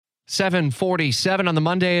7:47 on the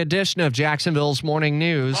Monday edition of Jacksonville's Morning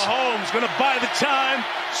News. Mahomes going to buy the time,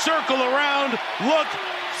 circle around, look,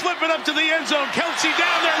 flip it up to the end zone. Kelsey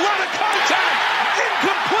down there, line of contact,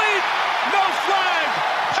 incomplete, no flag.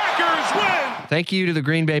 Packers win. Thank you to the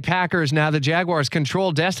Green Bay Packers. Now the Jaguars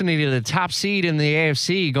control destiny to the top seed in the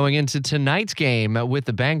AFC going into tonight's game with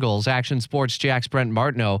the Bengals. Action Sports JAX Brent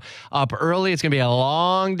Martineau up early. It's going to be a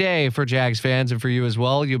long day for Jags fans and for you as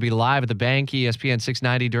well. You'll be live at the bank, ESPN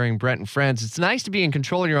 690 during Brent and Friends. It's nice to be in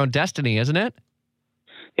control of your own destiny, isn't it?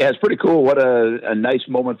 Yeah, it's pretty cool. What a nice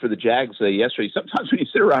moment for the Jags yesterday. Sometimes when you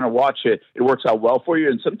sit around and watch it, it works out well for you,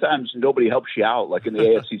 and sometimes nobody helps you out, like in the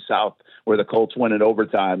AFC South, where the Colts win in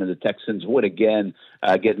overtime and the Texans win again,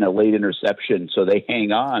 getting a late interception. So they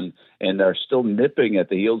hang on and are still nipping at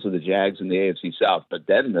the heels of the Jags in the AFC South. But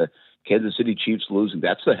then the Kansas City Chiefs losing,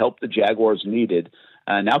 that's the help the Jaguars needed.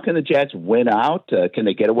 Now can the Jags win out? Can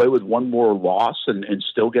they get away with one more loss and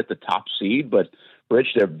still get the top seed? But Rich,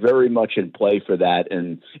 they're very much in play for that,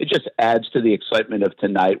 and it just adds to the excitement of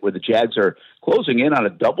tonight where the Jags are closing in on a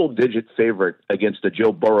double-digit favorite against the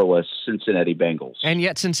Joe Burrow-less Cincinnati Bengals. And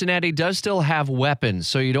yet Cincinnati does still have weapons,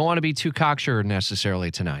 so you don't want to be too cocksure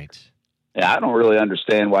necessarily tonight. Yeah, I don't really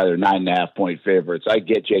understand why they're 9.5-point favorites. I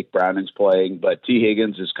get Jake Browning's playing, but T.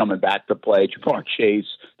 Higgins is coming back to play. Jamar Chase,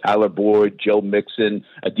 Tyler Boyd, Joe Mixon,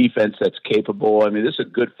 a defense that's capable. I mean, this is a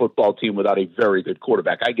good football team without a very good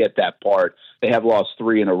quarterback. I get that part. They have lost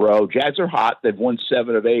 3 in a row. Jags are hot. They've won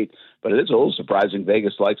 7 of 8, but it is a little surprising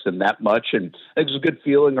Vegas likes them that much. And I think there's a good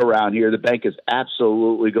feeling around here. The bank is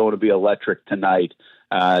absolutely going to be electric tonight.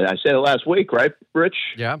 I said it last week, right, Rich?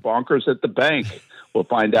 Yeah. Bonkers at the bank. We'll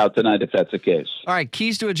find out tonight if that's the case. All right,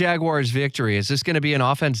 keys to a Jaguars victory. Is this going to be an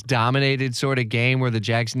offense-dominated sort of game where the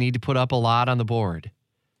Jags need to put up a lot on the board?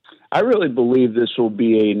 I really believe this will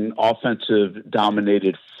be an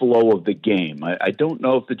offensive-dominated flow of the game. I don't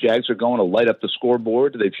know if the Jags are going to light up the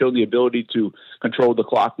scoreboard. They've shown the ability to control the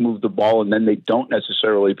clock, move the ball, and then they don't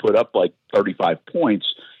necessarily put up like 35 points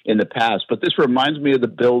in the past. But this reminds me of the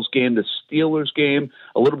Bills game, the Steelers game,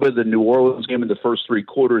 a little bit of the New Orleans game in the first 3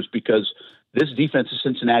 quarters, because this defense of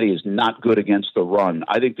Cincinnati is not good against the run.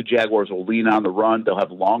 I think the Jaguars will lean on the run. They'll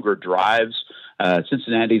have longer drives.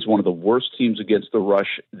 Cincinnati is one of the worst teams against the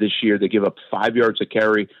rush this year. They give up 5 yards a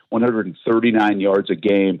carry, 139 yards a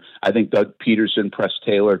game. I think Doug Peterson, Press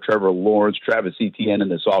Taylor, Trevor Lawrence, Travis Etienne in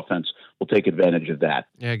this offense will take advantage of that.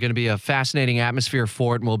 Yeah, going to be a fascinating atmosphere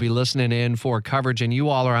for it, and we'll be listening in for coverage. And you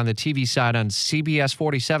all are on the TV side on CBS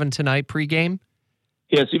 47 tonight pregame?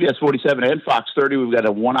 Yeah, CBS 47 and Fox 30. We've got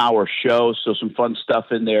a 1-hour show, so some fun stuff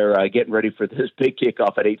in there. Getting ready for this big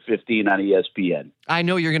kickoff at 8:15 on ESPN. I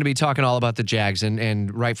know you're going to be talking all about the Jags,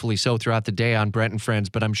 and rightfully so throughout the day on Brent and Friends,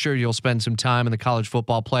 but I'm sure you'll spend some time in the college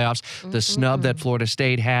football playoffs, the snub that Florida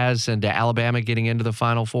State has, and Alabama getting into the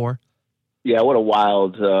Final Four. Yeah, what a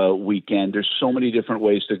wild weekend. There's so many different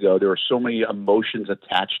ways to go. There are so many emotions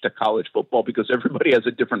attached to college football because everybody has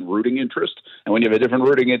a different rooting interest. And when you have a different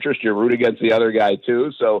rooting interest, you root against the other guy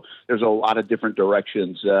too. So there's a lot of different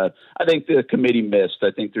directions. I think the committee missed. I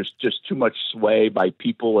think there's just too much sway by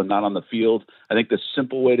people and not on the field. I think the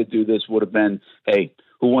simple way to do this would have been, hey,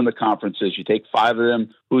 who won the conferences? You take 5 of them.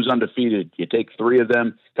 Who's undefeated? You take 3 of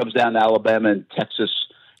them. Comes down to Alabama and Texas.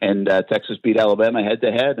 And Texas beat Alabama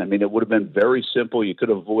head-to-head. I mean, it would have been very simple. You could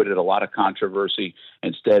have avoided a lot of controversy.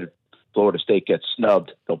 Instead, Florida State gets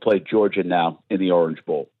snubbed. They'll play Georgia now in the Orange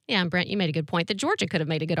Bowl. Yeah, and Brent, you made a good point that Georgia could have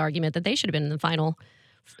made a good argument that they should have been in the final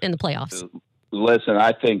in the playoffs. Listen,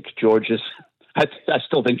 I think I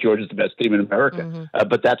still think Georgia's the best team in America.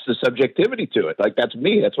 But that's the subjectivity to it. Like, that's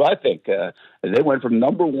me. That's what I think. They went from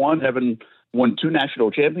number 1, having won 2 national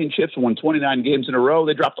championships, won 29 games in a row.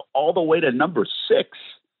 They dropped all the way to number 6.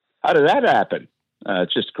 How did that happen?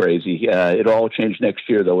 It's just crazy. It'll all change next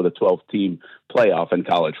year, though, with a 12-team playoff in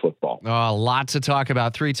college football. Oh, lots to talk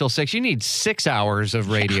about. 3 till 6. You need 6 hours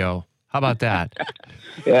of radio. How about that?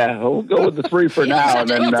 Yeah, we'll go with the 3 for now.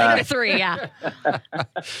 We'll take the 3, yeah. Go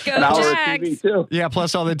Jags. TV too. Yeah,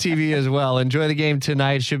 plus all the TV as well. Enjoy the game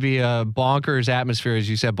tonight. Should be a bonkers atmosphere, as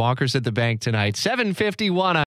you said. Bonkers at the bank tonight. 7:51.